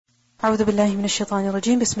أعوذ بالله من الشيطان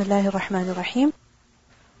الرجيم بسم الله الرحمن الرحيم.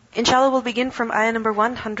 Inshallah, we'll begin from ayah number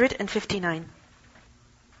 159.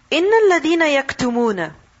 إِنَّ الَّذِينَ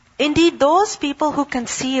يَكْتُمُونَ, indeed those people who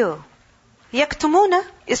conceal. يَكْتُمُونَ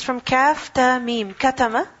is from kaf, ta, mim,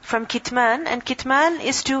 katama, from kitman, and kitman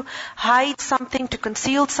is to hide something, to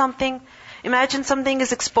conceal something. Imagine something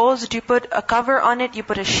is exposed, you put a cover on it, you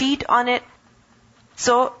put a sheet on it.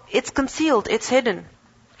 So, it's concealed, it's hidden.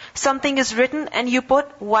 Something is written and you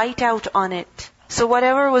put white out on it. So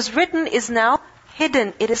whatever was written is now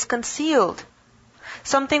hidden, it is concealed.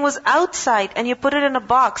 Something was outside and you put it in a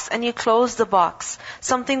box and you close the box.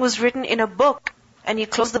 Something was written in a book and you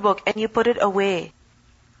close the book and you put it away.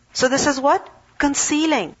 So this is what?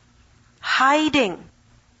 Concealing. Hiding.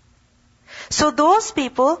 So those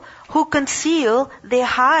people who conceal, they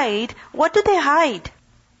hide. What do they hide?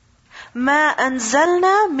 مَا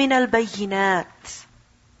أَنزَلْنَا مِنَ الْبَيِّنَاتِ.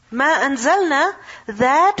 Ma anzalna,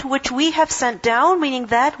 that which we have sent down, meaning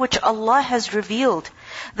that which Allah has revealed,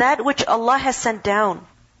 that which Allah has sent down.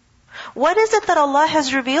 What is it that Allah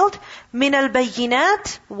has revealed? Min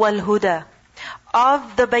al-bayyinat wal-huda.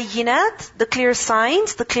 Of the bayyinat, the clear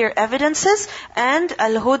signs, the clear evidences, and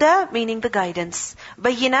al-huda, meaning the guidance.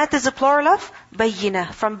 Bayyinat is a plural of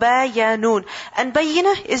bayyinah, from bayanun. And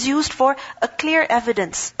bayyinah is used for a clear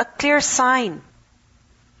evidence, a clear sign.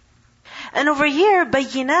 And over here,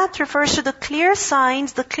 bayyinat refers to the clear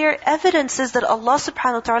signs, the clear evidences that Allah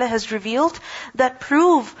subhanahu wa ta'ala has revealed that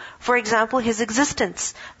prove, for example, His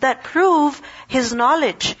existence, that prove His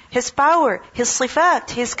knowledge, His power, His sifat,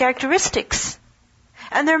 His characteristics.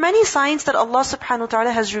 And there are many signs that Allah subhanahu wa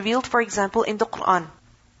ta'ala has revealed, for example, in the Quran.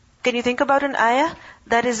 Can you think about an ayah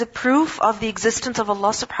that is a proof of the existence of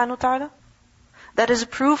Allah subhanahu wa ta'ala? That is a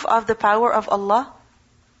proof of the power of Allah?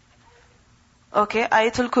 Okay,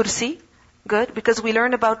 Ayatul Kursi. Good, because we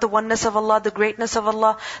learn about the oneness of Allah, the greatness of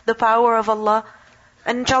Allah, the power of Allah.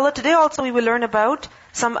 And inshallah today also we will learn about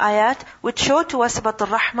some ayat which show to us about the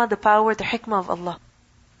rahmah, the power, the hikmah of Allah.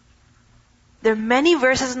 There are many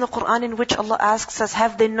verses in the Quran in which Allah asks us,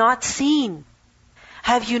 have they not seen?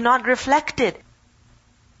 Have you not reflected?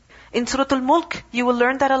 In Surah Al-Mulk, you will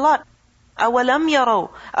learn that a lot. أَوَلَمْ يَرَوْا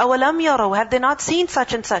أَوَلَمْ يَرَوْا, have they not seen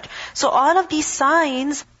such and such? So all of these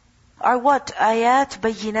signs are what? Ayat,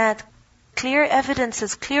 bayyinat, clear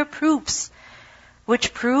evidences, clear proofs,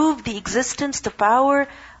 which prove the existence, the power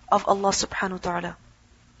of Allah subhanahu wa ta'ala.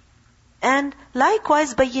 And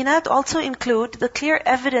likewise, bayyinat also include the clear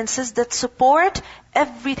evidences that support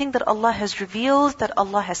everything that Allah has revealed, that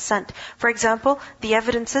Allah has sent. For example, the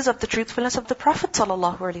evidences of the truthfulness of the Prophet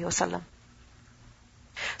sallallahu alaihi wasallam.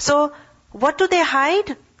 So, what do they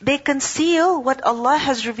hide? They conceal what Allah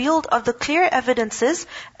has revealed of the clear evidences.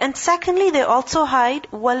 And secondly, they also hide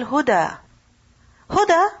wal-huda.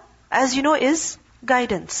 Huda, as you know, is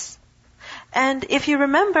guidance. And if you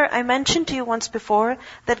remember, I mentioned to you once before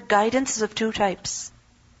that guidance is of two types.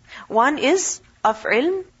 One is of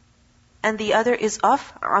ilm, and the other is of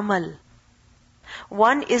amal.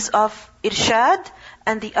 One is of irshad,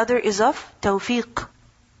 and the other is of tawfiq.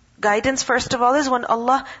 Guidance, first of all, is when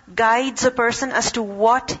Allah guides a person as to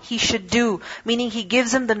what he should do. Meaning He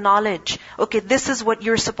gives him the knowledge. Okay, this is what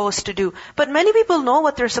you're supposed to do. But many people know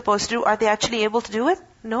what they're supposed to do. Are they actually able to do it?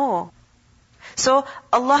 No. So,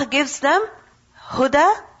 Allah gives them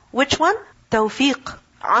huda, which one? Tawfiq,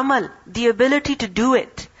 amal, the ability to do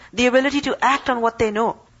it. The ability to act on what they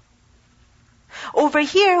know. Over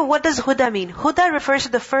here, what does huda mean? Huda refers to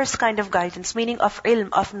the first kind of guidance, meaning of ilm,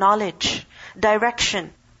 of knowledge,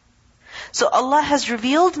 direction. So Allah has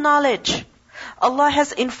revealed knowledge. Allah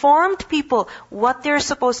has informed people what they're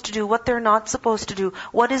supposed to do, what they're not supposed to do,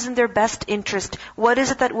 what is in their best interest, what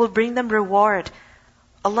is it that will bring them reward.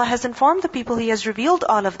 Allah has informed the people, He has revealed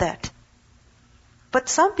all of that. But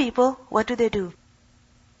some people, what do?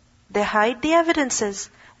 They hide the evidences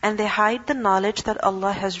and they hide the knowledge that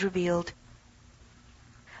Allah has revealed.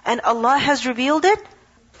 And Allah has revealed it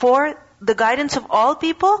for the guidance of all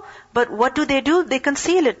people, but what do? They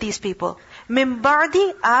conceal it, these people. Min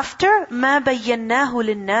ba'di, after, ma bayyannahu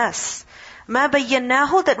linnas. Ma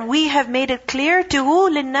bayyannahu, that we have made it clear to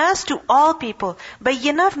who? Linnas, to all people.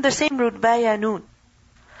 Bayyana from the same root, bayanun.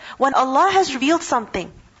 When Allah has revealed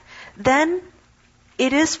something, then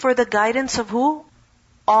it is for the guidance of who?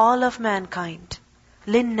 All of mankind.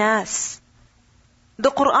 Linnas.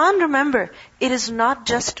 The Quran, remember, it is not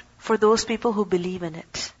just for those people who believe in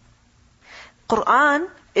it. Quran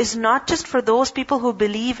is not just for those people who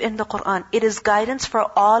believe in the Quran. It is guidance for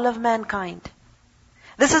all of mankind.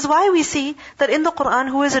 This is why we see that in the Quran,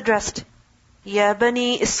 who is addressed? Ya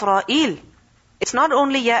Bani Israel. It's not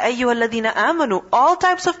only Ya ayyuhalladhina amanu. All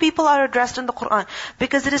types of people are addressed in the Qur'an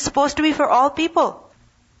because it is supposed to be for all people.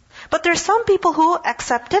 But there are some people who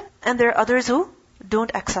accept it and there are others who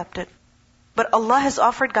don't accept it. But Allah has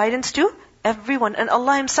offered guidance to everyone, and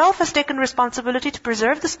Allah Himself has taken responsibility to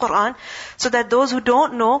preserve this Qur'an so that those who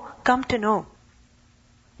don't know come to know.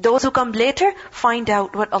 Those who come later find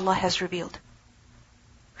out what Allah has revealed.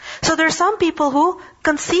 So there are some people who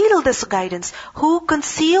conceal this guidance, who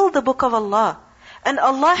conceal the book of Allah. And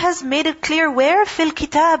Allah has made it clear where? Fil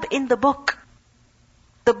kitab, in the book.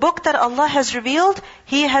 The book that Allah has revealed,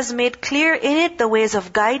 He has made clear in it the ways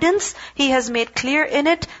of guidance. He has made clear in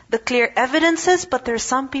it the clear evidences, but there are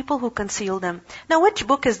some people who conceal them. Now which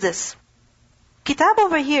book is this? Kitab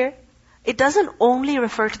over here, it doesn't only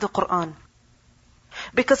refer to the Qur'an.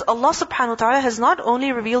 Because Allah subhanahu wa ta'ala has not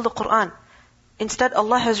only revealed the Qur'an. Instead,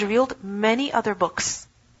 Allah has revealed many other books.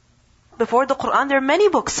 Before the Qur'an, there are many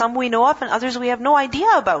books. Some we know of and others we have no idea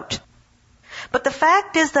about. But the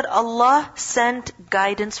fact is that Allah sent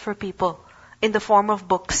guidance for people in the form of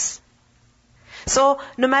books. So,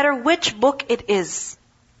 no matter which book it is,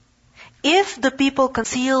 if the people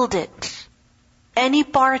concealed it, any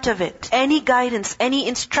part of it, any guidance, any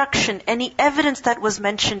instruction, any evidence that was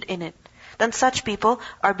mentioned in it, then such people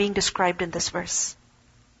are being described in this verse.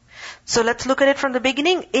 So let's look at it from the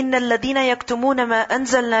beginning. إِنَّ الَّذِينَ يَكْتُمُونَ مَا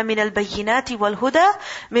أَنزَلْنَا مِنَ الْبَيِّنَاتِ وَالْهُدَى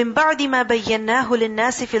مِنْ بَعْدِ مَا بَيَّنَّاهُ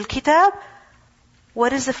لِلنَّاسِ فِي الْكِتَابِ.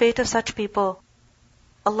 What is the fate of such people?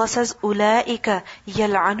 Allah says, أُولَئِكَ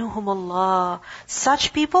يَلْعَنُهُمُ اللَّهِ.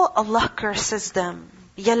 Such people, Allah curses them.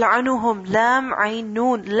 يَلْعَنُهُمْ لَام عَيْن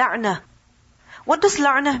نُون لَعْنَةً. What does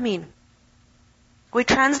la'nah mean? We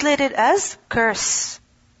translate it as curse.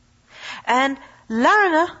 And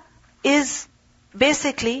la'nah is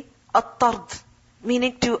basically at-tard,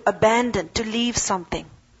 meaning to abandon, to leave something.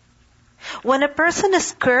 When a person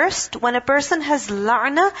is cursed, when a person has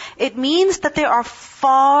la'nah, it means that they are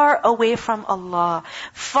far away from Allah,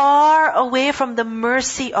 far away from the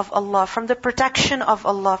mercy of Allah, from the protection of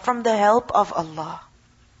Allah, from the help of Allah.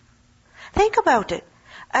 Think about it.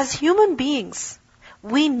 As human beings,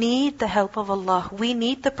 we need the help of Allah. We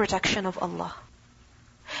need the protection of Allah.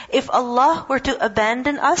 If Allah were to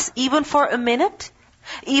abandon us, even for a minute,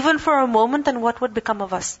 even for a moment, then what would become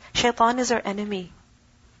of us? Shaitan is our enemy.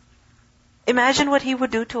 Imagine what he would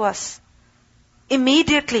do to us.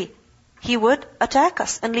 Immediately, he would attack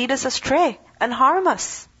us and lead us astray and harm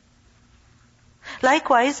us.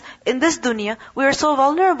 Likewise, in this dunya, we are so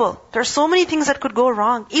vulnerable. There are so many things that could go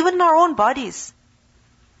wrong, even in our own bodies.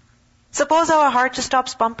 Suppose our heart just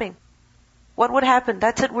stops pumping. What would happen?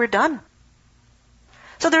 That's it, we're done.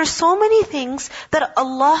 So there are so many things that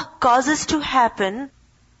Allah causes to happen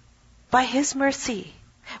by His mercy.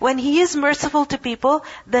 When He is merciful to people,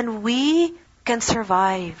 then we can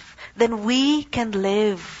survive. Then we can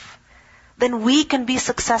live. Then we can be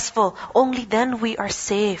successful. Only then we are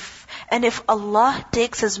safe. And if Allah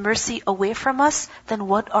takes His mercy away from us, then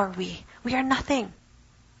what are we? We are nothing.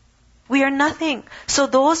 We are nothing. So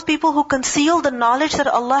those people who conceal the knowledge that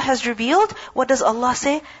Allah has revealed, what does Allah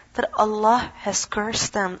say? That Allah has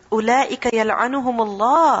cursed them. أُولَئِكَ يَلْعَنُهُمُ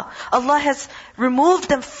اللَّهِ. Allah has removed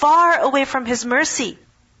them far away from His mercy.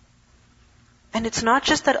 And it's not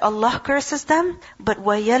just that Allah curses them, but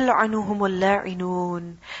وَيَلْعَنُهُمُ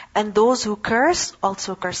اللَّاعِنُونَ. And those who curse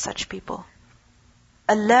also curse such people.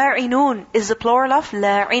 Al-la'inun is the plural of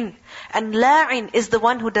la'in. And la'in is the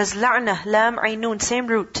one who does la'nah, lam aynun, same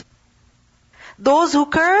root. Those who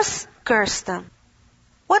curse, curse them.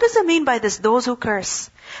 What does it mean by this, those who curse?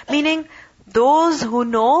 Meaning, those who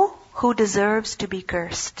know who deserves to be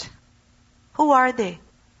cursed. Who are they?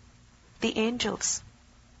 The angels.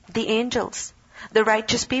 The angels. The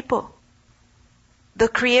righteous people. The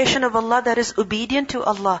creation of Allah that is obedient to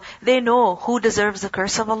Allah. They know who deserves the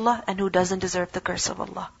curse of Allah and who doesn't deserve the curse of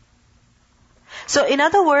Allah. So in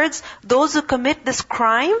other words, those who commit this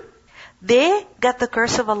crime, they get the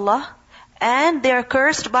curse of Allah. And they are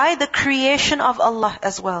cursed by the creation of Allah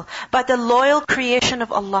as well. By the loyal creation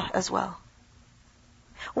of Allah as well.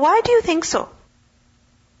 Why do you think so?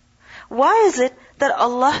 Why is it that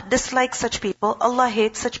Allah dislikes such people, Allah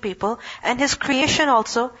hates such people, and His creation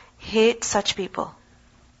also hates such people?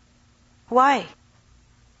 Why?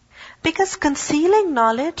 Because concealing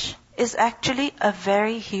knowledge is actually a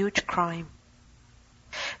very huge crime.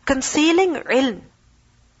 Concealing ilm,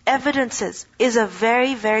 evidences, is a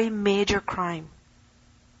very, very major crime.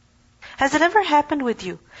 Has it ever happened with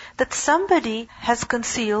you that somebody has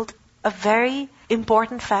concealed a very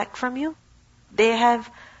important fact from you? They have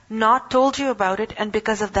not told you about it, and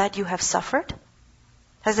because of that you have suffered?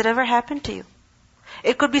 Has it ever happened to you?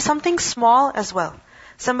 It could be something small as well.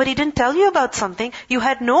 Somebody didn't tell you about something, you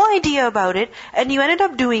had no idea about it, and you ended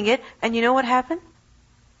up doing it, and you know what happened?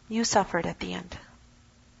 You suffered at the end.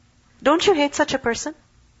 Don't you hate such a person?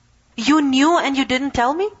 You knew and you didn't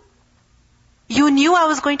tell me? You knew I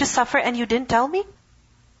was going to suffer and you didn't tell me?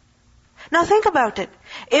 Now think about it.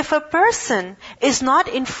 If a person is not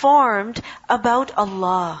informed about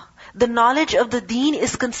Allah, the knowledge of the deen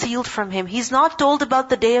is concealed from him, he's not told about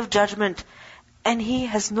the day of judgment, and he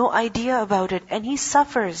has no idea about it, and he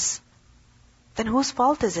suffers, then whose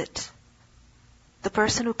fault is it? The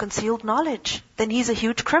person who concealed knowledge. Then he's a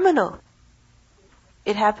huge criminal.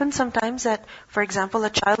 It happens sometimes that, for example, a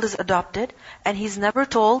child is adopted and he's never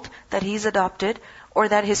told that he's adopted or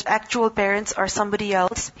that his actual parents are somebody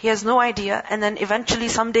else. He has no idea, and then eventually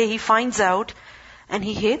someday he finds out and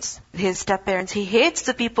he hates his step-parents. He hates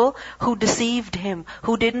the people who deceived him,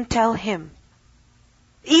 who didn't tell him.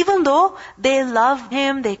 Even though they loved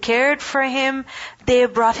him, they cared for him, they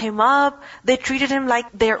brought him up, they treated him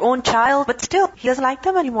like their own child, but still, he doesn't like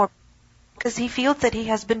them anymore because he feels that he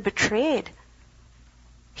has been betrayed.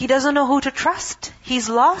 He doesn't know who to trust. He's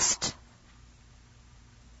lost.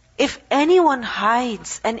 If anyone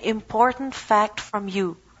hides an important fact from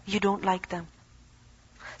you, you don't like them.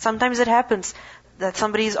 Sometimes it happens that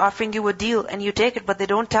somebody is offering you a deal and you take it, but they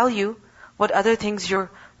don't tell you what other things you're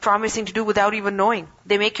promising to do without even knowing.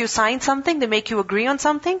 They make you sign something, they make you agree on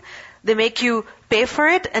something, they make you pay for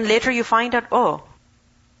it, and later you find out, oh,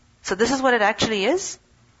 so this is what it actually is?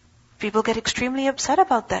 People get extremely upset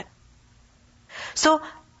about that. So,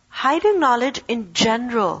 hiding knowledge in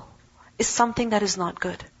general is something that is not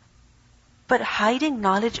good. But hiding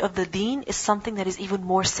knowledge of the deen is something that is even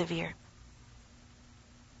more severe.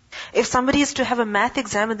 If somebody is to have a math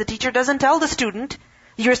exam and the teacher doesn't tell the student,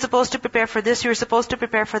 you're supposed to prepare for this, you're supposed to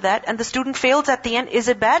prepare for that, and the student fails at the end, is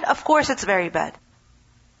it bad? Of course it's very bad.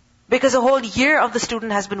 Because a whole year of the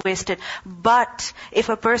student has been wasted. But if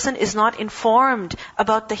a person is not informed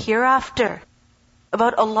about the hereafter,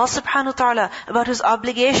 about Allah subhanahu wa ta'ala, about his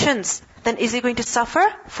obligations, then is he going to suffer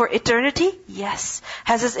for eternity? Yes.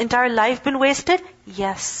 Has his entire life been wasted?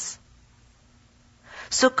 Yes.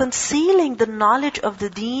 So concealing the knowledge of the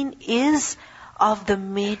deen is of the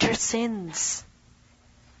major sins.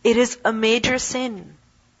 It is a major sin.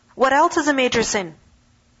 What else is a major sin?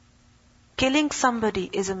 Killing somebody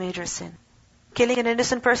is a major sin. Killing an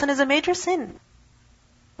innocent person is a major sin.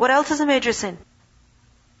 What else is a major sin?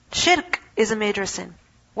 Shirk is a major sin.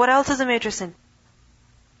 What else is a major sin?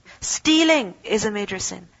 Stealing is a major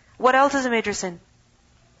sin. What else is a major sin?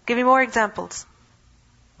 Give me more examples.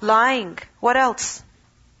 Lying. What else?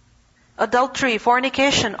 Adultery,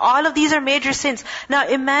 fornication. All of these are major sins. Now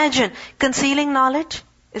imagine, concealing knowledge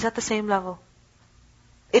is at the same level.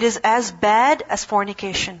 It is as bad as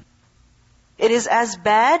fornication. It is as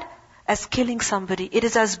bad as killing somebody. It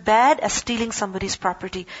is as bad as stealing somebody's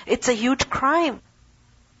property. It's a huge crime.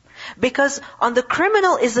 Because on the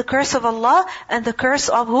criminal is the curse of Allah, and the curse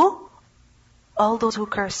of who? All those who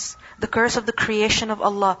curse. The curse of the creation of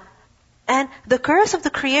Allah. And the curse of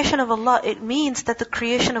the creation of Allah, it means that the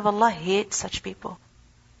creation of Allah hates such people.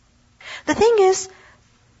 The thing is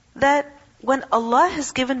that when Allah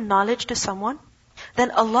has given knowledge to someone,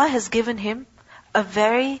 then Allah has given him a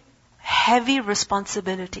very heavy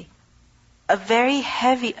responsibility. A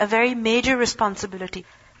very major responsibility.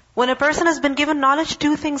 When a person has been given knowledge,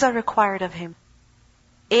 two things are required of him.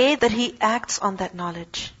 A, that he acts on that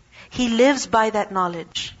knowledge. He lives by that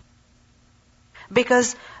knowledge.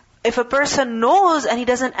 Because if a person knows and he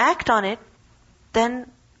doesn't act on it,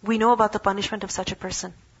 then we know about the punishment of such a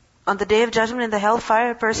person. On the day of judgment in the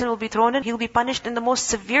hellfire, a person will be thrown in, he'll be punished in the most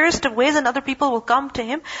severest of ways, and other people will come to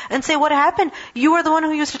him and say, what happened? You were the one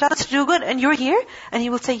who used to tell us to do good and you're here? And he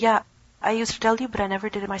will say, yeah, I used to tell you, but I never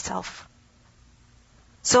did it myself.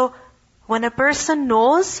 So, when a person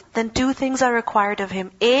knows, then two things are required of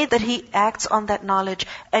him. A, that he acts on that knowledge.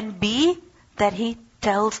 And B, that he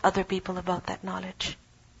tells other people about that knowledge.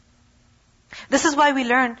 This is why we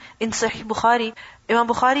learn in Sahih Bukhari, Imam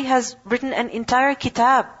Bukhari has written an entire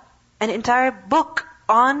kitab, an entire book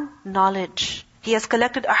on knowledge. He has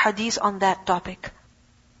collected ahadith on that topic.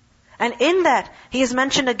 And in that, he has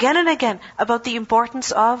mentioned again and again about the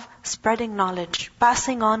importance of spreading knowledge,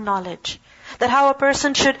 passing on knowledge. That how a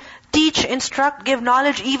person should teach, instruct, give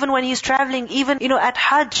knowledge even when he's traveling, even, at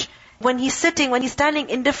Hajj, when he's sitting, when he's standing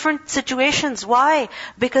in different situations. Why?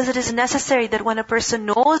 Because it is necessary that when a person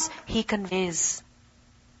knows, he conveys.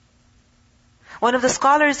 One of the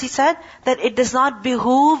scholars, he said that it does not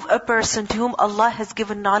behoove a person to whom Allah has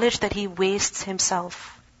given knowledge that he wastes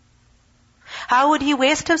himself. How would he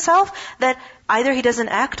waste himself? That either he doesn't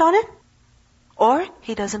act on it, or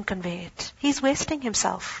he doesn't convey it. He's wasting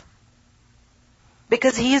himself.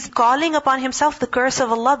 Because he is calling upon himself the curse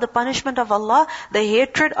of Allah, the punishment of Allah, the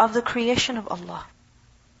hatred of the creation of Allah.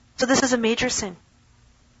 So this is a major sin.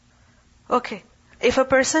 Okay. If a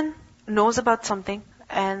person knows about something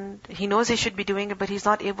and he knows he should be doing it, but he's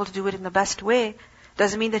not able to do it in the best way,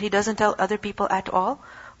 doesn't mean that he doesn't tell other people at all.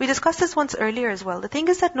 We discussed this once earlier as well. The thing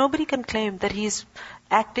is that nobody can claim that he's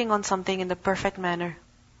acting on something in the perfect manner.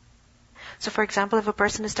 So for example, if a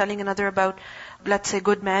person is telling another about, let's say,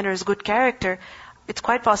 good manners, good character, it's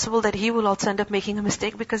quite possible that he will also end up making a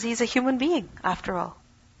mistake because he's a human being, after all.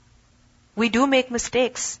 We do make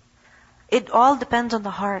mistakes. It all depends on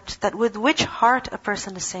the heart, that with which heart a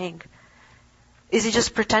person is saying. Is he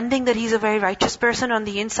just pretending that he's a very righteous person, on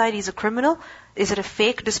the inside he's a criminal? Is it a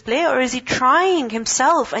fake display? Or is he trying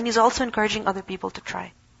himself and he's also encouraging other people to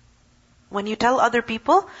try? When you tell other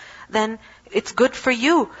people, then it's good for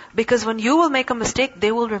you, because when you will make a mistake,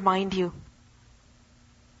 they will remind you.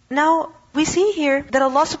 Now, we see here that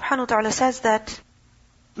Allah subhanahu wa ta'ala says that,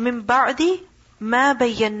 مِن بَعْدِ مَا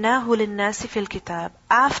بَيَّنَّاهُ لِلنَّاسِ فِي الْكِتَابِ.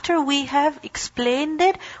 After we have explained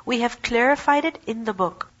it, we have clarified it in the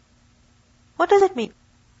book. What does it mean?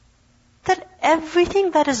 That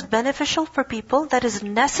everything that is beneficial for people, that is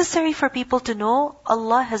necessary for people to know,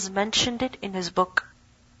 Allah has mentioned it in His book.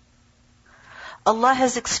 Allah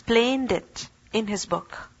has explained it in His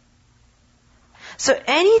book. So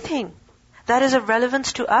anything that is of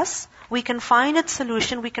relevance to us, we can find its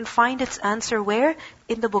solution, we can find its answer where?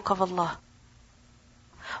 In the book of Allah.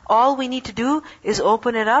 All we need to do is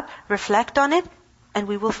open it up, reflect on it, and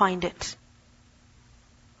we will find it.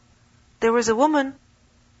 There was a woman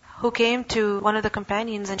who came to one of the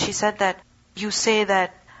companions and she said that, you say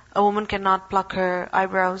that a woman cannot pluck her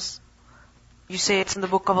eyebrows. You say it's in the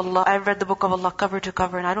book of Allah. I've read the book of Allah cover to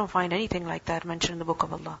cover and I don't find anything like that mentioned in the book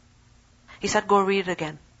of Allah. He said, go read it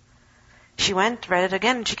again. She went, read it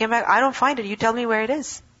again, and she came back, I don't find it, you tell me where it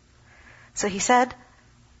is. So he said,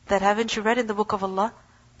 that haven't you read in the book of Allah,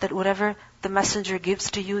 that whatever the messenger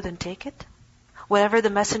gives to you, then take it? Whatever the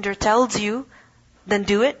messenger tells you, then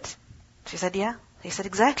do it? She said, yeah. He said,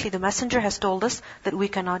 exactly, the messenger has told us that we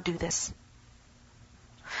cannot do this.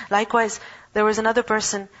 Likewise, there was another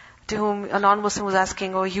person to whom a non-Muslim was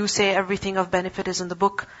asking, oh, you say everything of benefit is in the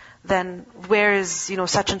book, then where is,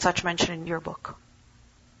 such and such mentioned in your book?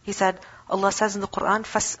 He said, Allah says in the Quran,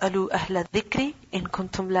 فَاسْأَلُوا أَهْلَ الذِّكْرِ إِن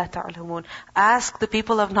كُنْتُمْ لَا تَعْلَمُونَ. Ask the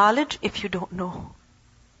people of knowledge if you don't know.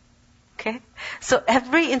 Okay? So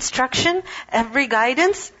every instruction, every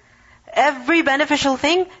guidance, every beneficial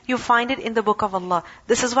thing, you find it in the book of Allah.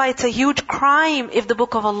 This is why it's a huge crime if the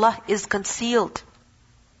book of Allah is concealed.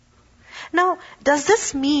 Now, does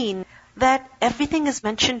this mean that everything is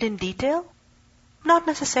mentioned in detail? Not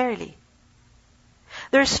necessarily.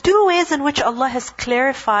 There's two ways in which Allah has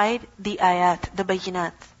clarified the ayat, the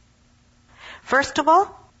bayinat. First of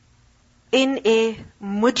all, in a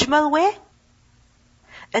mujmal way,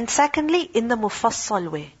 and secondly, in the mufassal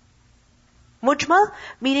way. Mujmal,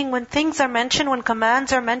 meaning when things are mentioned, when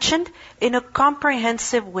commands are mentioned, in a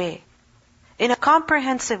comprehensive way. In a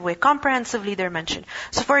comprehensive way. Comprehensively they're mentioned.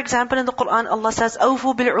 So for example, in the Quran, Allah says,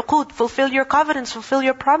 أَوْفُوا بِالْعُقُودِ, fulfill your covenants, fulfill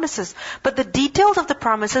your promises. But the details of the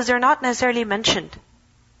promises are not necessarily mentioned.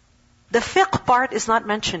 The fiqh part is not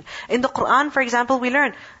mentioned. In the Quran, for example, we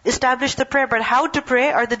learn, establish the prayer, but how to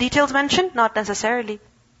pray, are the details mentioned? Not necessarily.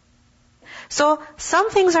 So,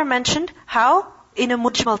 some things are mentioned, how? In a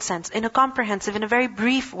mujmal sense, in a comprehensive, in a very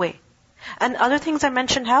brief way. And other things are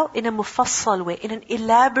mentioned how? In a mufassal way, in an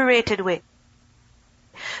elaborated way.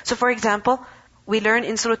 So for example, we learn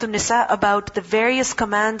in Surah An-Nisa about the various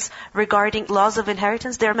commands regarding laws of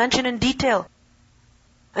inheritance. They are mentioned in detail.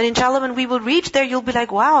 And inshallah, when we will reach there, you'll be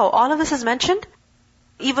like, wow, all of this is mentioned?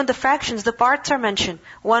 Even the fractions, the parts are mentioned.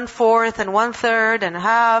 1/4 and 1/3 and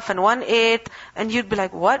half and 1/8. And you'd be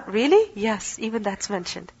like, what? Really? Yes, even that's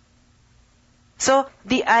mentioned. So,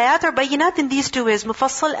 the ayat are bayinat in these two ways,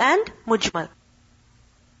 mufassal and mujmal.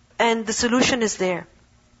 And the solution is there.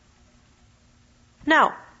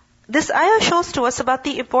 Now, this ayah shows to us about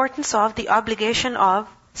the importance of the obligation of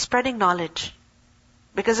spreading knowledge.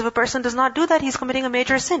 Because if a person does not do that, he's committing a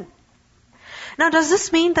major sin. Now, does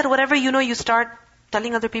this mean that whatever you know, you start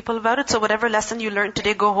telling other people about it? So whatever lesson you learned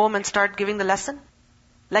today, go home and start giving the lesson?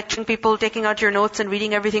 Lecturing people, taking out your notes and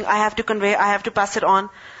reading everything, I have to convey, I have to pass it on.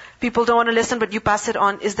 People don't want to listen, but you pass it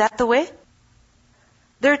on. Is that the way?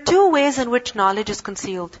 There are two ways in which knowledge is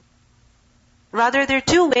concealed. Rather, there are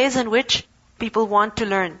two ways in which people want to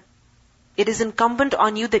learn. It is incumbent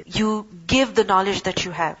on you that you give the knowledge that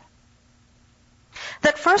you have.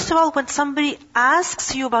 That first of all, when somebody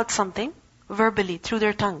asks you about something, verbally, through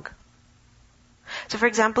their tongue, So for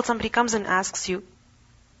example, somebody comes and asks you,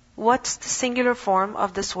 what's the singular form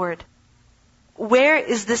of this word? Where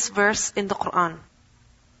is this verse in the Quran?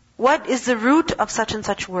 What is the root of such and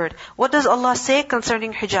such word? What does Allah say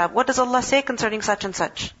concerning hijab? What does Allah say concerning such and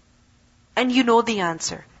such? And you know the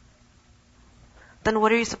answer. Then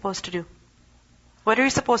what are you supposed to do? What are you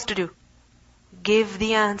supposed to do? Give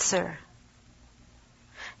the answer.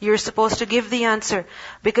 You're supposed to give the answer.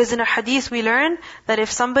 Because in a hadith we learn that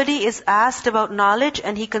if somebody is asked about knowledge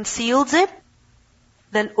and he conceals it,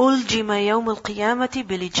 then uljima yawm al-qiyamati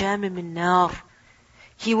bilijam min nar.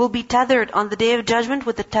 He will be tethered on the day of judgment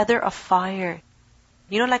with a tether of fire.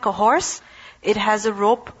 You know, like a horse, it has a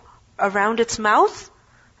rope around its mouth.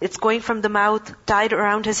 It's going from the mouth tied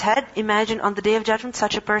around his head. Imagine on the day of judgment,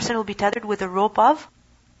 such a person will be tethered with a rope of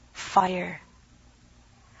fire.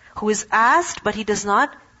 Who is asked, but he does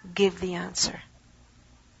not give the answer.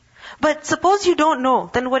 But suppose you don't know,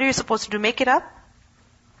 then what are you supposed to do? Make it up?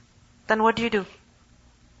 Then what do?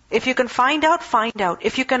 If you can find out, find out.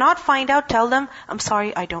 If you cannot find out, tell them, I'm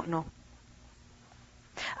sorry, I don't know.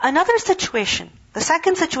 Another situation, the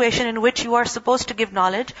second situation in which you are supposed to give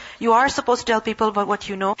knowledge, you are supposed to tell people about what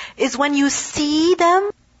you know, is when you see them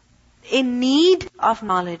in need of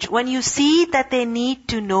knowledge, when you see that they need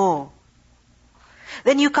to know.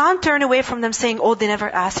 Then you can't turn away from them saying, oh, they never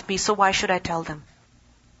asked me, so why should I tell them?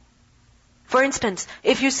 For instance,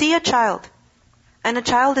 if you see a child, and a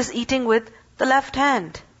child is eating with the left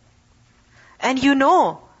hand, and you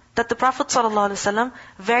know that the Prophet ﷺ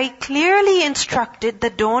very clearly instructed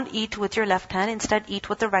that don't eat with your left hand, instead eat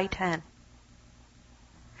with the right hand.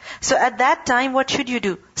 So at that time, what should you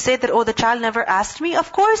do? Say that, oh, the child never asked me?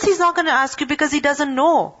 Of course he's not going to ask you because he doesn't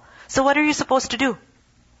know. So what are you supposed to do?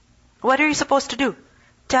 What are you supposed to do?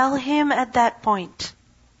 Tell him at that point.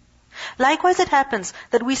 Likewise, it happens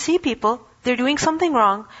that we see people, they're doing something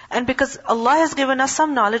wrong, and because Allah has given us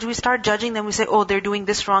some knowledge, we start judging them. We say, oh, they're doing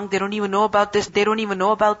this wrong, they don't even know about this, they don't even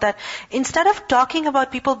know about that. Instead of talking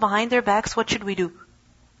about people behind their backs, what should we do?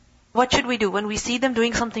 What should we do? When we see them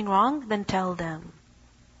doing something wrong, then tell them.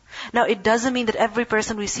 Now, it doesn't mean that every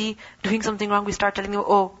person we see doing something wrong, we start telling them,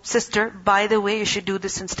 oh, sister, by the way, you should do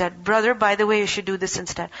this instead. Brother, by the way, you should do this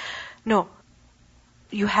instead. No.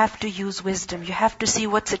 You have to use wisdom. You have to see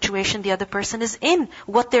what situation the other person is in,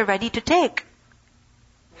 what they're ready to take.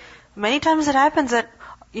 Many times it happens that,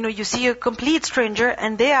 you see a complete stranger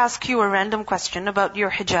and they ask you a random question about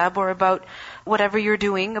your hijab or about whatever you're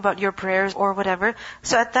doing, about your prayers or whatever.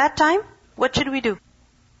 So at that time, what should we do?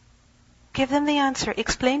 Give them the answer.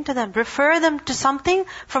 Explain to them. Refer them to something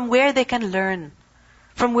from where they can learn,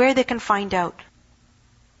 from where they can find out.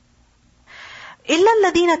 إِلَّا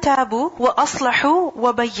الَّذِينَ تَابُوا وَأَصْلَحُوا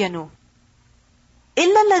وَبَيَّنُوا.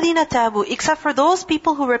 إِلَّا الَّذِينَ تَابُوا, except for those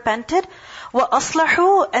people who repented,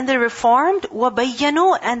 وَأَصْلَحُوا, and they reformed,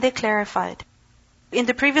 وَبَيَّنُوا, and they clarified. In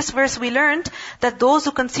the previous verse we learned that those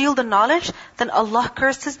who conceal the knowledge, then Allah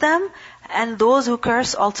curses them, and those who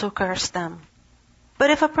curse also curse them. But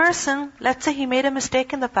if a person, let's say he made a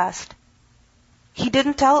mistake in the past, he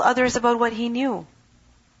didn't tell others about what he knew,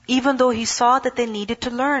 even though he saw that they needed to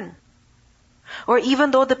learn. Or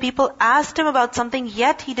even though the people asked him about something,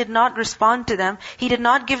 yet he did not respond to them, he did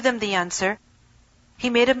not give them the answer, he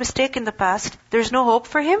made a mistake in the past, there's no hope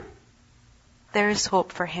for him? There is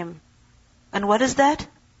hope for him. And what is that?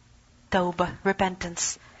 Tawbah,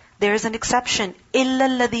 repentance. There is an exception. إِلَّا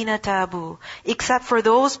الَّذِينَ تَابُوا, except for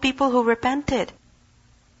those people who repented.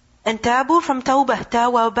 And tabu from tawbah,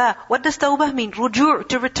 tawaba. What does tawbah mean? Rujur,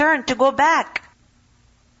 to return, to go back.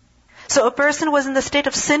 So a person was in the state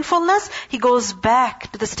of sinfulness, he goes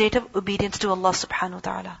back to the state of obedience to Allah subhanahu wa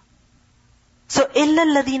ta'ala. So,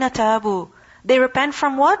 إِلَّا الَّذِينَ تَابُوا. They repent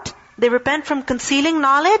from what? They repent from concealing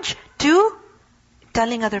knowledge to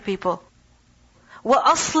telling other people.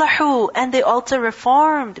 وَأَصْلَحُوا, and they also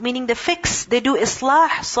reformed, meaning they fix, they do islah,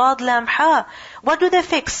 صاد لام حا. What do they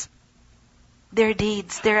fix? Their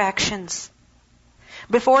deeds, their actions.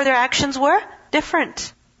 Before their actions were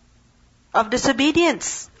different. Of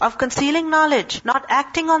disobedience, of concealing knowledge, not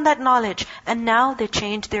acting on that knowledge. And now they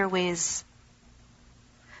change their ways.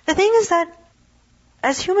 The thing is that,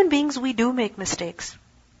 as human beings, we do make mistakes.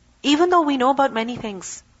 Even though we know about many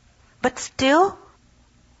things. But still,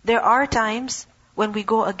 there are times when we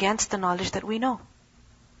go against the knowledge that we know.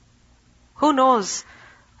 Who knows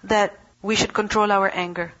that we should control our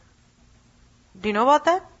anger? Do you know about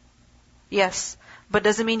that? Yes. But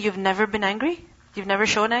does it mean you've never been angry? You've never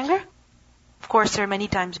shown anger? Of course, there are many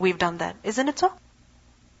times we've done that. Isn't it so?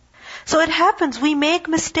 So it happens. We make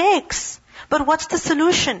mistakes. But what's the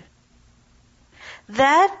solution?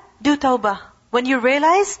 Do tawbah. When you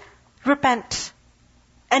realize, repent.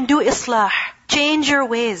 And do islah. Change your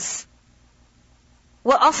ways.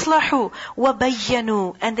 وَأَصْلَحُوا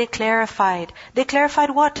وَبَيَّنُوا. And they clarified. They clarified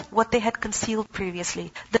what? What they had concealed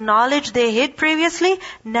previously. The knowledge they hid previously,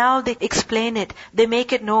 now they explain it. They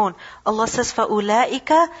make it known. Allah says,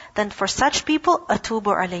 فَأُولَٰئِكَ. Then for such people, أَتُوبُ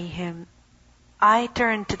عَلَيْهِمْ. I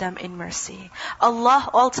turn to them in mercy. Allah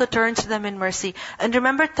also turns to them in mercy. And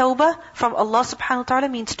remember, tawbah from Allah subhanahu wa ta'ala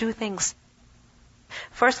means two things.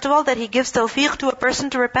 First of all, that He gives tawfiq to a person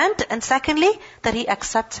to repent. And secondly, that He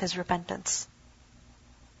accepts his repentance.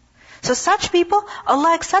 So such people,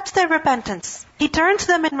 Allah accepts their repentance. He turns to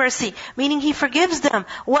them in mercy, meaning He forgives them.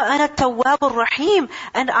 وَأَنَا التَّوَّابُ الرَّحِيمُ.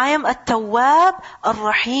 And I am at-tawwab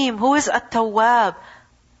ar-rahim. Who is at-tawwab?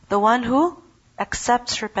 The one who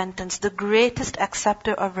accepts repentance, the greatest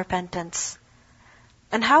acceptor of repentance.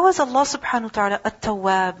 And how is Allah subhanahu wa ta'ala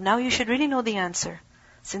at-tawwab? Now you should really know the answer,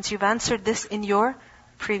 since you've answered this in your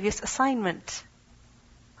previous assignment.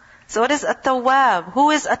 So what is at-tawwab? Who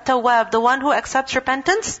is at-tawwab? The one who accepts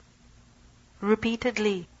repentance?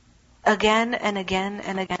 Repeatedly. Again and again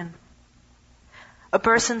and again. A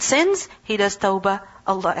person sins, he does tawbah,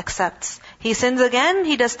 Allah accepts. He sins again,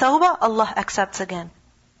 he does tawbah, Allah accepts again.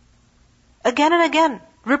 Again and again.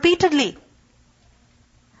 Repeatedly.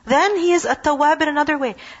 Then he is at-tawwab in another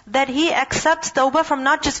way. That he accepts tawbah from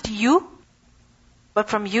not just you, but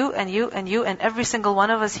from you and you and you and every single one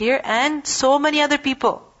of us here and so many other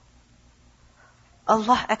people.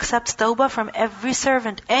 Allah accepts tawbah from every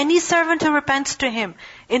servant. Any servant who repents to Him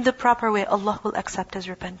in the proper way, Allah will accept his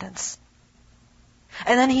repentance.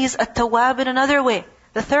 And then He is at-tawwab in another way.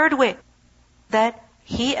 The third way, that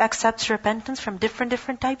He accepts repentance from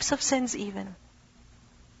different types of sins even.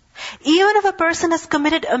 Even if a person has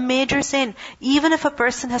committed a major sin, even if a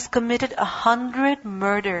person has committed 100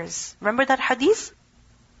 murders. Remember that hadith?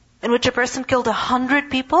 In which a person killed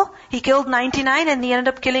 100 people, he killed 99 and he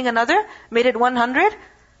ended up killing another, made it 100.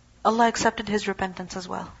 Allah accepted his repentance as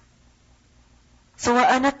well. So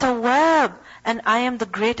وَأَنَا التَّوَّابُ. And I am the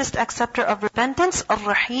greatest acceptor of repentance,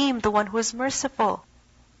 Ar-Rahim, the one who is merciful.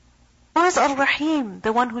 Who is Ar-Rahim?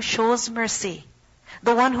 The one who shows mercy.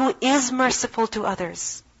 The one who is merciful to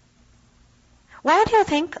others. Why do you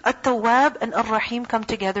think At-Tawwab and Ar-Rahim come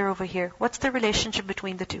together over here? What's the relationship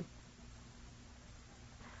between the two?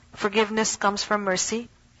 Forgiveness comes from mercy.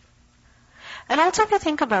 And also if you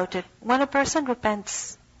think about it, when a person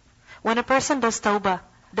repents, when a person does tawbah,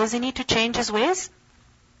 does he need to change his ways?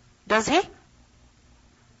 Does he?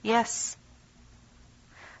 Yes.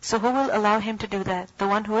 So who will allow him to do that? The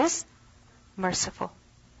one who is merciful.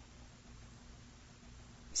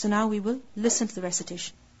 So now we will listen to the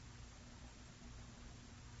recitation.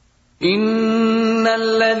 إن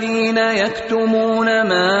الذين يكتمون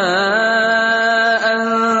ما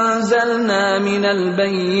أنزلنا من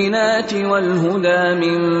البينات والهدى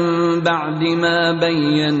من بعد ما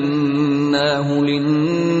بيناه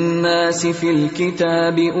للناس في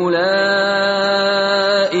الكتاب أولئك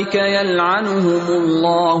يلعنهم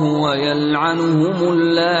الله ويلعنهم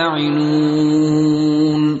اللاعنون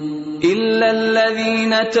إلا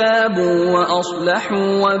الذين تابوا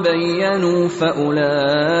وأصلحوا وبينوا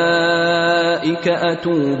فأولئك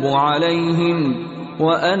أتوب عليهم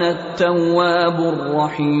وأنا التواب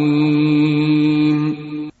الرحيم.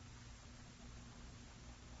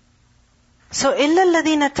 So إلا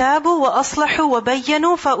الذين تابوا وأصلحوا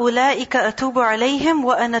وبينوا فأولئك أتوب عليهم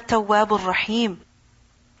وأنا التواب الرحيم.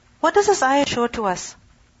 What does this ayah show to us?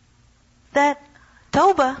 That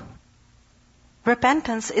tawbah,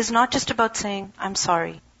 repentance, is not just about saying, I'm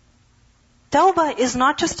sorry. Tawbah is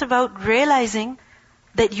not just about realizing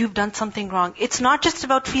that you've done something wrong. It's not just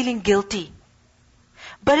about feeling guilty.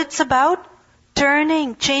 But it's about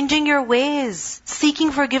turning, changing your ways,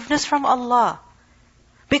 seeking forgiveness from Allah.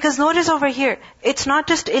 Because notice over here, it's not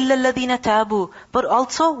just إِلَّا الَّذِينَ تَابُوا, but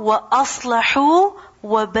also وَأَصْلَحُوا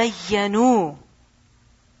وَبَيَّنُوا.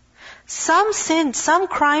 Some sins, some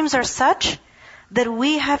crimes are such that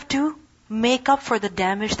we have to make up for the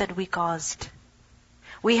damage that we caused.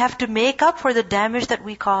 We have to make up for the damage that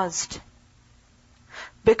we caused.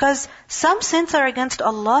 Because some sins are against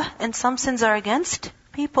Allah and some sins are against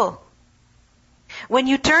people. When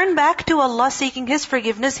you turn back to Allah seeking His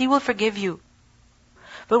forgiveness, He will forgive you.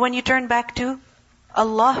 But when you turn back to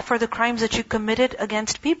Allah for the crimes that you committed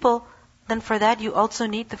against people, then for that you also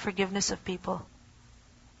need the forgiveness of people.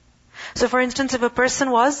 So for instance, if a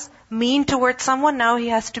person was mean towards someone, now he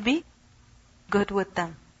has to be good with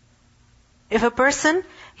them. If a person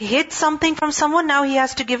hid something from someone, now he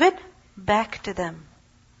has to give it back to them.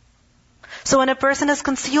 So when a person has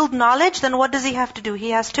concealed knowledge, then what does he have to do?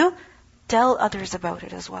 He has to tell others about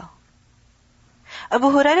it as well. Abu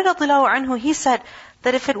Hurairah radiallahu anhu, he said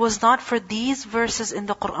that if it was not for these verses in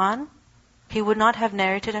the Quran, he would not have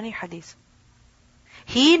narrated any hadith.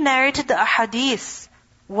 He narrated the ahadith.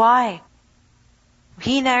 Why?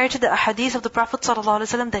 He narrated the ahadith of the Prophet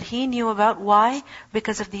ﷺ that he knew about. Why?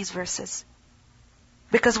 Because of these verses.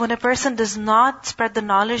 Because when a person does not spread the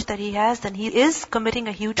knowledge that he has, then he is committing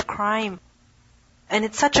a huge crime. And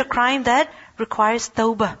it's such a crime that requires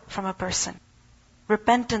tawbah from a person.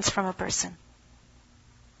 Repentance from a person.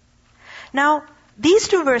 Now, these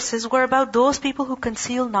two verses were about those people who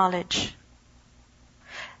conceal knowledge.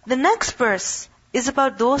 The next verse is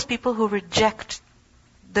about those people who reject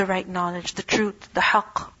the right knowledge, the truth, the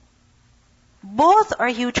haqq. Both are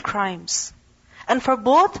huge crimes. And for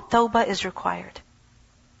both, tawbah is required.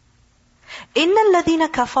 إِنَّ الَّذِينَ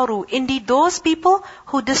كَفَرُوا, indeed those people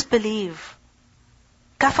who disbelieve.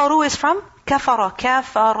 Kafaru is from kafara,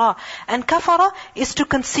 kafara. And kafara is to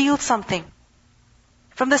conceal something.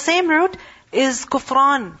 From the same root is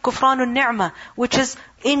kufranun ni'mah, which is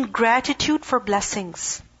ingratitude for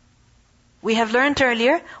blessings. We have learned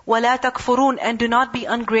earlier, وَلَا تَكْفُرُونَ, and do not be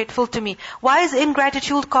ungrateful to me. Why is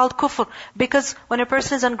ingratitude called kufr? Because when a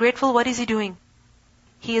person is ungrateful, what is he doing?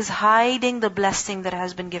 He is hiding the blessing that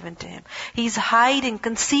has been given to him. He's hiding,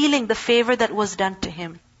 concealing the favor that was done to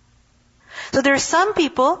him. So there are some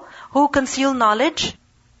people who conceal knowledge,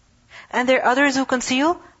 and there are others who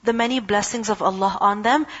conceal the many blessings of Allah on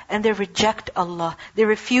them, and they reject Allah. They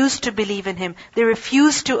refuse to believe in Him. They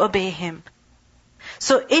refuse to obey Him.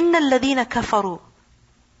 So, إِنَّ الَّذِينَ كَفَرُوا.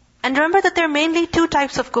 And remember that there are mainly two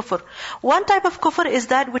types of kufr. One type of kufr is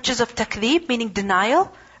that which is of takdeeb, meaning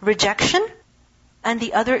denial, rejection, and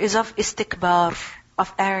the other is of istikbar,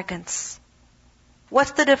 of arrogance.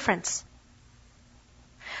 What's the difference?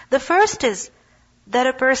 The first is that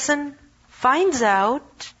a person finds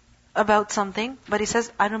out about something, but he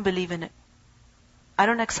says, I don't believe in it. I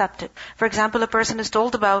don't accept it. For example, a person is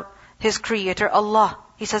told about his creator, Allah.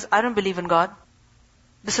 He says, I don't believe in God.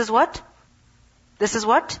 This is what? This is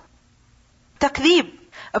what? Takdeeb.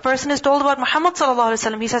 A person is told about Muhammad sallallahu alaihi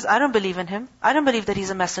wasallam. He says, I don't believe in him. I don't believe that he's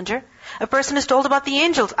a messenger. A person is told about the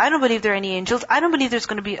angels. I don't believe there are any angels. I don't believe there's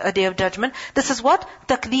going to be a day of judgment. This is what?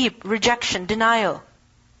 Takdeeb, rejection, denial.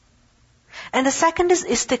 And the second is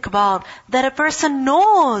istikbar, that a person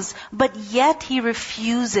knows, but yet he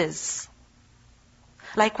refuses.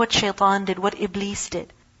 Like what shaitan did, what Iblis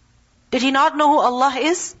did. Did he not know who Allah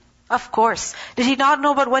is? Of course. Did he not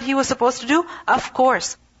know about what he was supposed to do? Of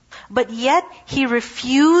course. But yet, he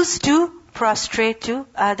refused to prostrate to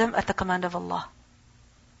Adam at the command of Allah.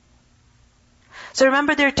 So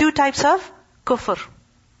remember, there are two types of kufr.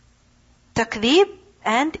 Takdeeb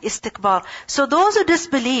and istikbar. So those who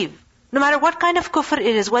disbelieve, no matter what kind of kufr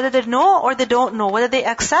it is, whether they know or they don't know, whether they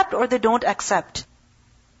accept or they don't accept.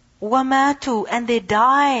 وَمَاتُوا, and they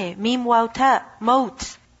die. Mim waw ta,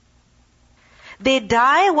 maut. They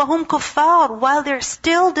die وَهُمْ كُفَّارٌ, while they're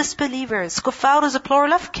still disbelievers. Kuffar is a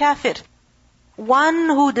plural of kafir. One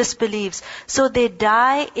who disbelieves. So they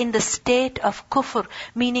die in the state of kufr,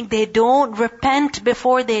 meaning they don't repent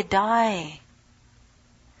before they die.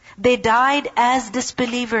 They died as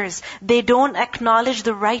disbelievers. They don't acknowledge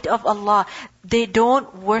the right of Allah. They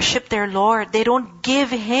don't worship their Lord. They don't give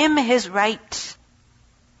Him His right.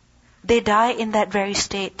 They die in that very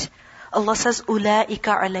state. Allah says, أُولَٰئِكَ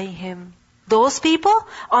عَلَيْهِمْ. Those people,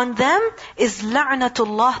 on them is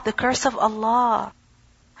la'natullah, the curse of Allah.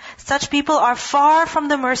 Such people are far from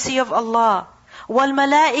the mercy of Allah.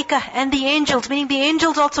 وَالْمَلَائِكَةِ, and the angels, meaning the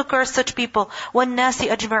angels also curse such people. وَالنَّاسِ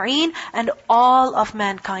أَجْمَعِينَ, and all of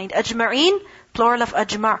mankind. Ajma'een, plural of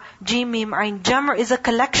ajma', jim, mim, ayn. Jamr is a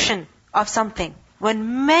collection of something.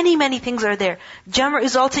 When many, many things are there. Jamr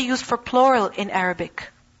is also used for plural in Arabic.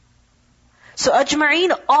 So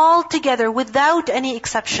ajma'een, all together, without any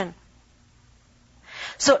exception.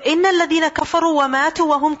 So, إِنَّ الَّذِينَ كَفَرُوا وَمَاتُوا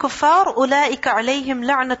وَهُمْ كُفَّارٌ أُولَٰئِكَ عَلَيْهِمْ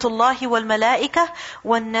لَعْنَةُ اللَّهِ وَالْمَلَائِكَةِ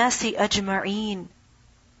وَالنَّاسِ أَجْمَعِينَ.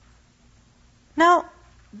 Now,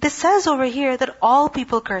 this says over here that all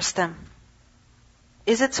people curse them.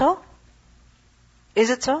 Is it so?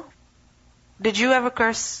 Is it so? Did you ever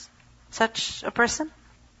curse such a person?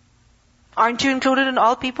 Aren't you included in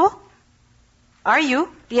all people? Are you?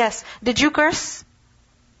 Yes. Did you curse?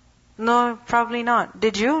 No, probably not.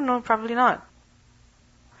 Did you? No, probably not.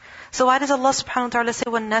 So why does Allah subhanahu wa ta'ala say,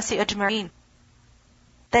 وَالنَّاسِ أَجْمَعِينَ?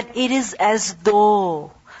 That it is as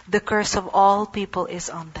though the curse of all people is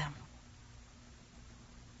on them.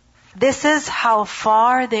 This is how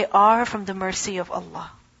far they are from the mercy of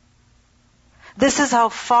Allah. This is how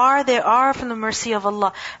far they are from the mercy of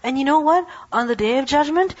Allah. And you know what? On the Day of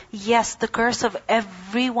Judgment, yes, the curse of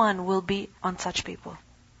everyone will be on such people.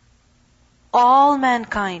 all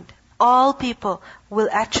mankind, all people will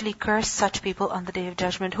actually curse such people on the Day of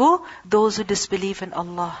Judgment. Who? Those who disbelieve in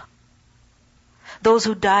Allah. Those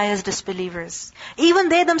who die as disbelievers. Even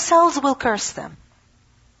they themselves will curse them.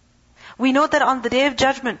 We know that on the Day of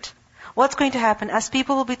Judgment, what's going to happen? As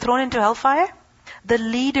people will be thrown into hellfire, the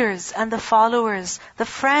leaders and the followers, the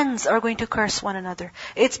friends are going to curse one another.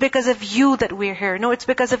 It's because of you that we're here. No, it's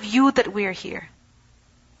because of you that we're here.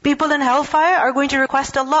 People in hellfire are going to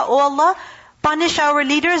request Allah, "Oh Allah, punish our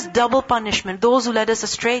leaders, double punishment. Those who led us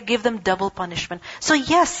astray, give them double punishment." So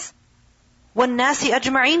yes, وَالنَّاسِ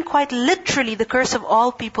أَجْمَعِينَ, quite literally, the curse of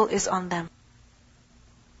all people is on them.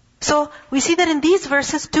 So we see that in these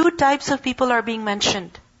verses, two types of people are being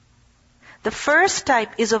mentioned. The first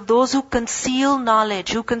type is of those who conceal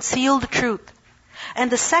knowledge, who conceal the truth.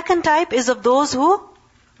 And the second type is of those who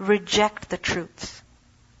reject the truth,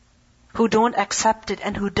 who don't accept it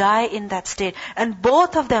and who die in that state. And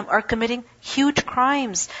both of them are committing huge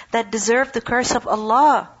crimes that deserve the curse of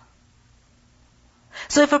Allah.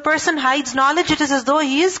 So if a person hides knowledge, it is as though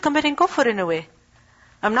he is committing kufr in a way.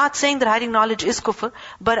 I'm not saying that hiding knowledge is kufr,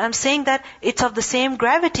 but I'm saying that it's of the same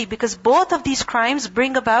gravity because both of these crimes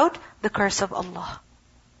bring about the curse of Allah.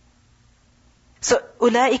 So,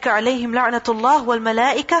 أُولَٰئِكَ عَلَيْهِمْ لَعْنَةُ اللَّهِ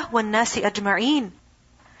وَالْمَلَائِكَةِ وَالنَّاسِ أَجْمَعِينَ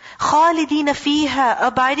خَالِدِينَ فِيهَا,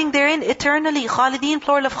 abiding therein eternally. Khalidin,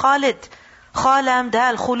 plural of Khalid. Khalam,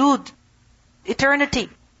 dal, khulud, eternity.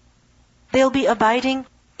 They'll be abiding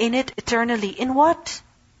in it eternally. In what?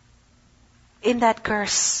 In that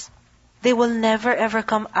curse. They will never ever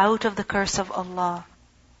come out of the curse of Allah.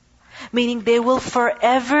 Meaning they will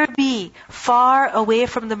forever be far away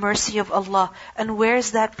from the mercy of Allah. And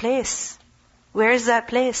where's that place? Where is that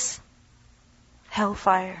place?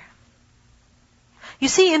 Hellfire. You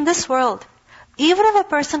see, in this world, even if a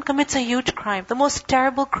person commits a huge crime, the most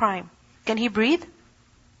terrible crime, can he breathe?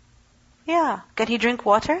 Yeah. Can he drink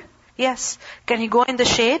water? Yes. Can he go in the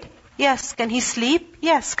shade? Yes. Can he sleep?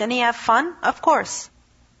 Yes. Can he have fun? Of course.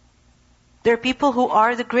 There are people who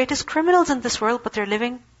are the greatest criminals in this world, but they're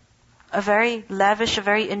living a very lavish, a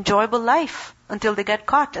very enjoyable life until they get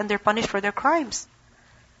caught and they're punished for their crimes.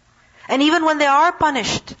 And even when they are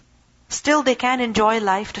punished, still they can enjoy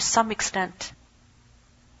life to some extent.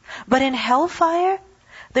 But in hellfire,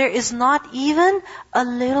 there is not even a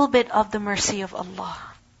little bit of the mercy of Allah.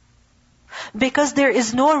 Because there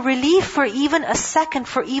is no relief for even a second,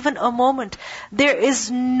 for even a moment. There is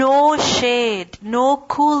no shade, no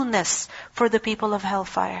coolness for the people of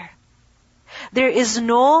hellfire. There is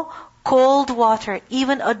no cold water,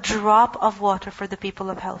 even a drop of water for the people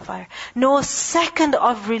of hellfire. No second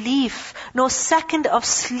of relief, no second of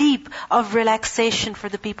sleep, of relaxation for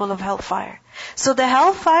the people of hellfire. So the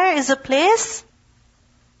hellfire is a place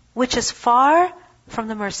which is far from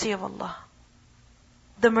the mercy of Allah.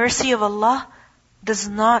 The mercy of Allah does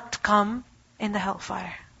not come in the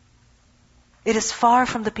hellfire. It is far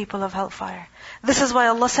from the people of hellfire. This is why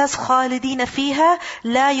Allah says, خَالِدِينَ فِيهَا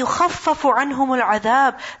لَا يُخَفَّفُ عَنْهُمُ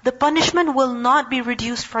الْعَذَابِ. The punishment will not be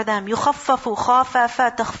reduced for them. يُخَفَّفُ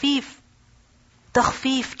خَافَفَ تَخْفِيف.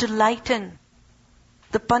 Takhfif, to lighten.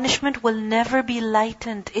 The punishment will never be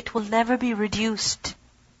lightened. It will never be reduced.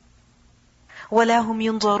 وَلَا هُمْ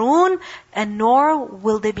يُنظَرُونَ, and nor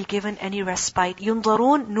will they be given any respite.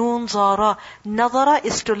 يُنظَرُونَ, نُون زَارَ. Nadara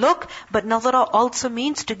is to look, but nadara also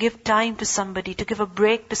means to give time to somebody, to give a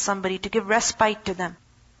break to somebody, to give respite to them,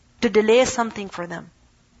 to delay something for them.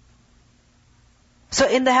 So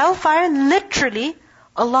in the hellfire, literally,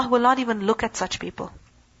 Allah will not even look at such people.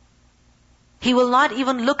 He will not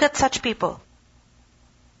even look at such people.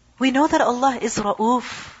 We know that Allah is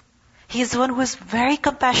Ra'uf. He is the one who is very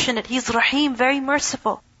compassionate. He is Rahim, very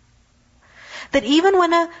merciful. That even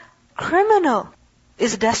when a criminal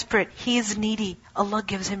is desperate, he is needy, Allah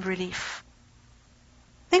gives him relief.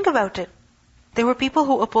 Think about it. There were people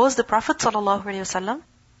who opposed the Prophet ﷺ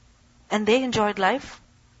and they enjoyed life.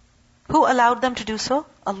 Who allowed them to do so?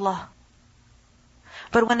 Allah.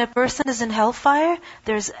 But when a person is in hellfire,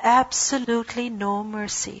 there is absolutely no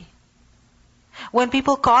mercy. When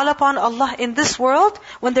people call upon Allah in this world,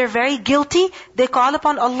 when they're very guilty, they call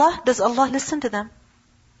upon Allah. Does Allah listen to them?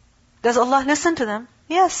 Does Allah listen to them?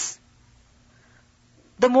 Yes.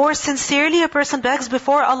 The more sincerely a person begs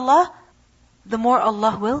before Allah, the more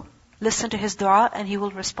Allah will listen to his dua and He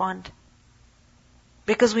will respond.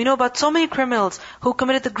 Because we know about so many criminals who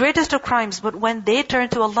committed the greatest of crimes, but when they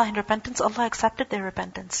turned to Allah in repentance, Allah accepted their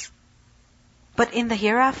repentance. But in the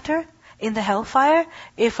hereafter, in the hellfire,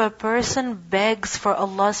 if a person begs for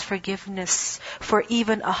Allah's forgiveness for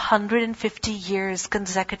even 150 years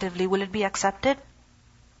consecutively, will it be accepted?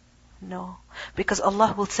 No. Because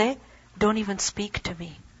Allah will say, don't even speak to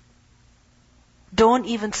me. don't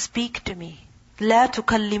even speak to me. لا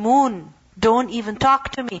تكلمون. Don't even talk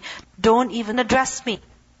to me. Don't even address me.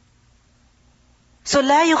 So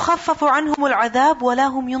لا يخفف عنهم العذاب ولا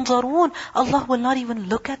هم ينظرون. Allah will not even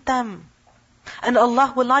look at them. And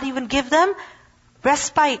Allah will not even give them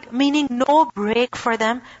respite, meaning no break for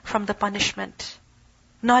them from the punishment.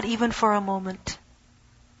 Not even for a moment.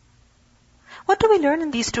 What do we learn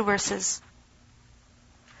in these two verses?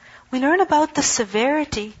 We learn about the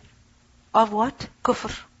severity of what?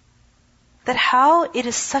 Kufr. That how it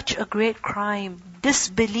is such a great crime.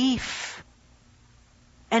 Disbelief.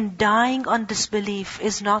 And dying on disbelief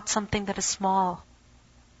is not something that is small.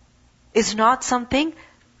 Is not something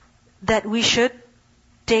that we should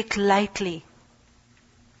take lightly.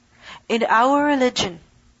 In our religion,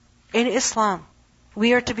 in Islam,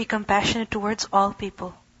 we are to be compassionate towards all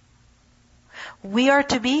people. We are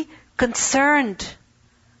to be concerned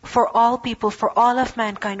for all people, for all of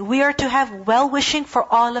mankind. We are to have well-wishing for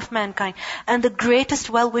all of mankind. And the greatest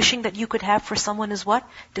well-wishing that you could have for someone is what?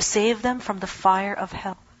 To save them from the fire of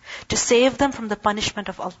hell. To save them from the punishment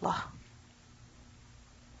of Allah.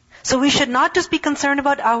 So we should not just be concerned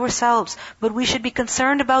about ourselves, but we should be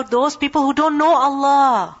concerned about those people who don't know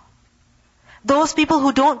Allah. Those people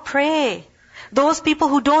who don't pray. Those people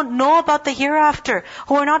who don't know about the hereafter,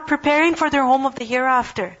 who are not preparing for their home of the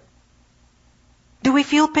hereafter. Do we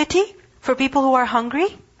feel pity for people who are hungry?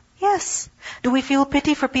 Yes. Do we feel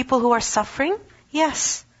pity for people who are suffering?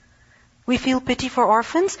 Yes. We feel pity for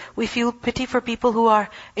orphans? We feel pity for people who are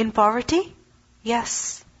in poverty?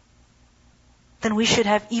 Yes. Then we should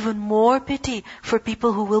have even more pity for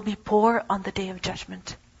people who will be poor on the Day of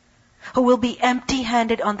Judgment. Who will be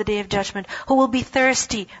empty-handed on the Day of Judgment. Who will be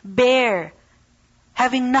thirsty, bare,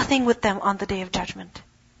 having nothing with them on the Day of Judgment.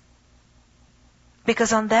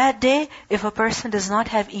 Because on that day, if a person does not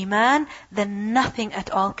have Iman, then nothing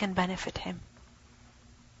at all can benefit him.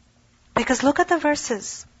 Because look at the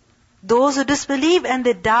verses. Those who disbelieve and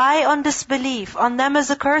they die on disbelief, on them is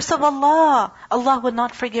the curse of Allah. Allah will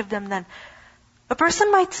not forgive them then. A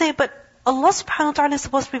person might say, but Allah subhanahu wa ta'ala is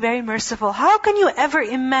supposed to be very merciful. How can you ever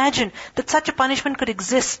imagine that such a punishment could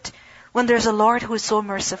exist when there's a Lord who is so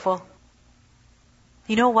merciful?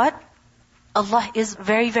 You know what? Allah is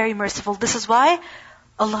very, very merciful. This is why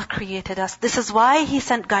Allah created us. This is why He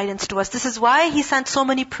sent guidance to us. This is why He sent so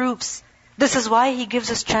many proofs. This is why He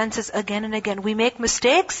gives us chances again and again. We make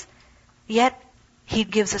mistakes, yet He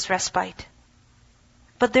gives us respite.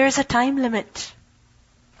 But there is a time limit.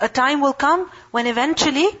 A time will come when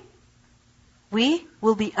eventually we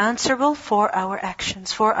will be answerable for our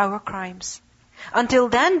actions, for our crimes. Until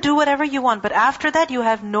then, do whatever you want. But after that, you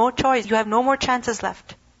have no choice. You have no more chances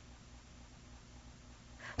left.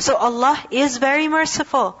 So Allah is very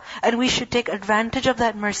merciful. And we should take advantage of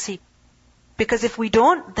that mercy. Because if we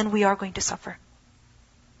don't, then we are going to suffer.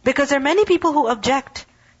 Because there are many people who object,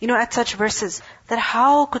 at such verses, that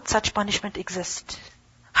how could such punishment exist?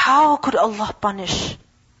 How could Allah punish?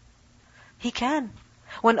 He can.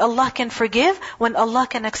 When Allah can forgive, when Allah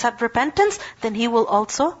can accept repentance, then He will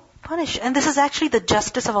also punish. And this is actually the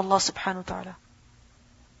justice of Allah subhanahu wa ta'ala.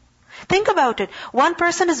 Think about it. One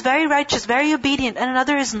person is very righteous, very obedient, and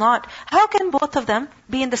another is not. How can both of them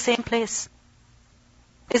be in the same place?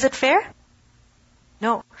 Is it fair?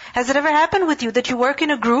 No. Has it ever happened with you that you work in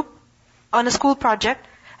a group on a school project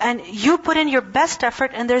and you put in your best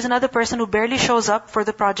effort and there's another person who barely shows up for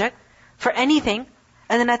the project, for anything,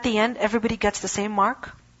 and then at the end everybody gets the same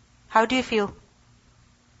mark? How do you feel?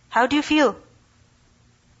 How do you feel?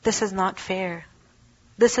 This is not fair.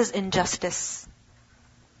 This is injustice.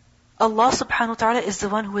 Allah subhanahu wa ta'ala is the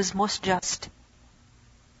one who is most just.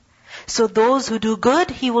 So those who do good,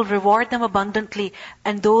 He will reward them abundantly.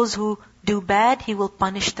 And those who do bad, He will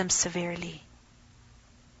punish them severely.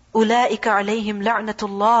 أُولَٰئِكَ عَلَيْهِمْ لَعْنَةُ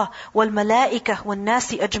اللَّهِ وَالْمَلَائِكَةِ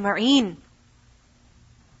وَالنَّاسِ أَجْمَعِينَ.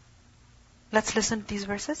 Let's listen to these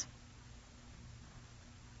verses.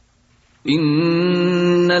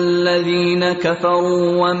 إن الذين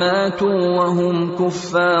كفروا وماتوا وهم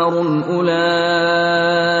كفار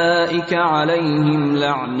أولئك عليهم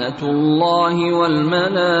لعنة الله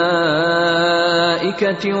والملائكة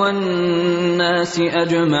والناس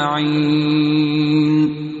أجمعين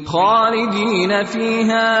خالدين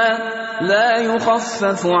فيها لا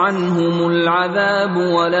يخفف عنهم العذاب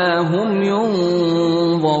ولا هم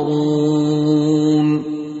ينظرون.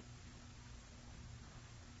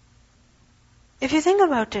 If you think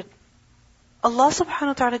about it, Allah subhanahu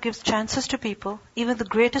wa ta'ala gives chances to people, even the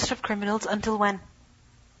greatest of criminals, until when?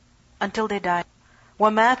 Until they die.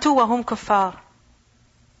 وَمَاتُوا وَهُمْ كُفَّارٌ.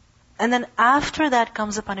 And then after that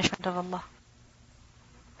comes the punishment of Allah.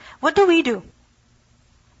 What do?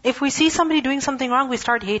 If we see somebody doing something wrong, we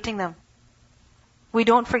start hating them. We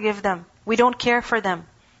don't forgive them. We don't care for them.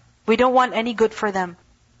 We don't want any good for them.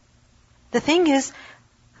 The thing is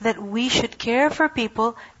that we should care for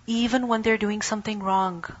people even when they're doing something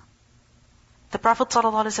wrong. The Prophet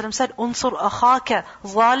ﷺ said, "Unsur akhaka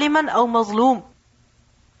zaliman aw mazloom."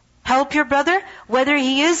 Help your brother, whether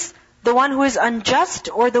he is the one who is unjust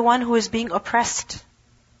or the one who is being oppressed.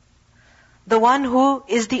 The one who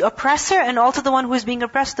is the oppressor and also the one who is being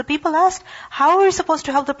oppressed. The people asked, how are we supposed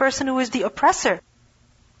to help the person who is the oppressor?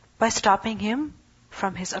 By stopping him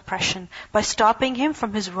from his oppression, by stopping him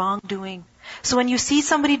from his wrongdoing. So when you see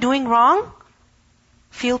somebody doing wrong,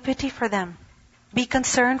 feel pity for them. Be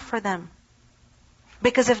concerned for them.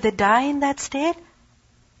 Because if they die in that state,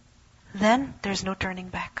 then there's no turning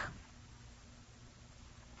back.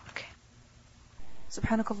 Okay.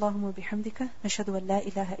 سبحانك اللهم وبحمدك نشهد أن لا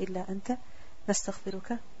إله إلا أنت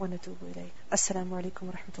نستغفرك ونتوب إليك. السلام عليكم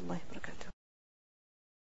ورحمة الله وبركاته.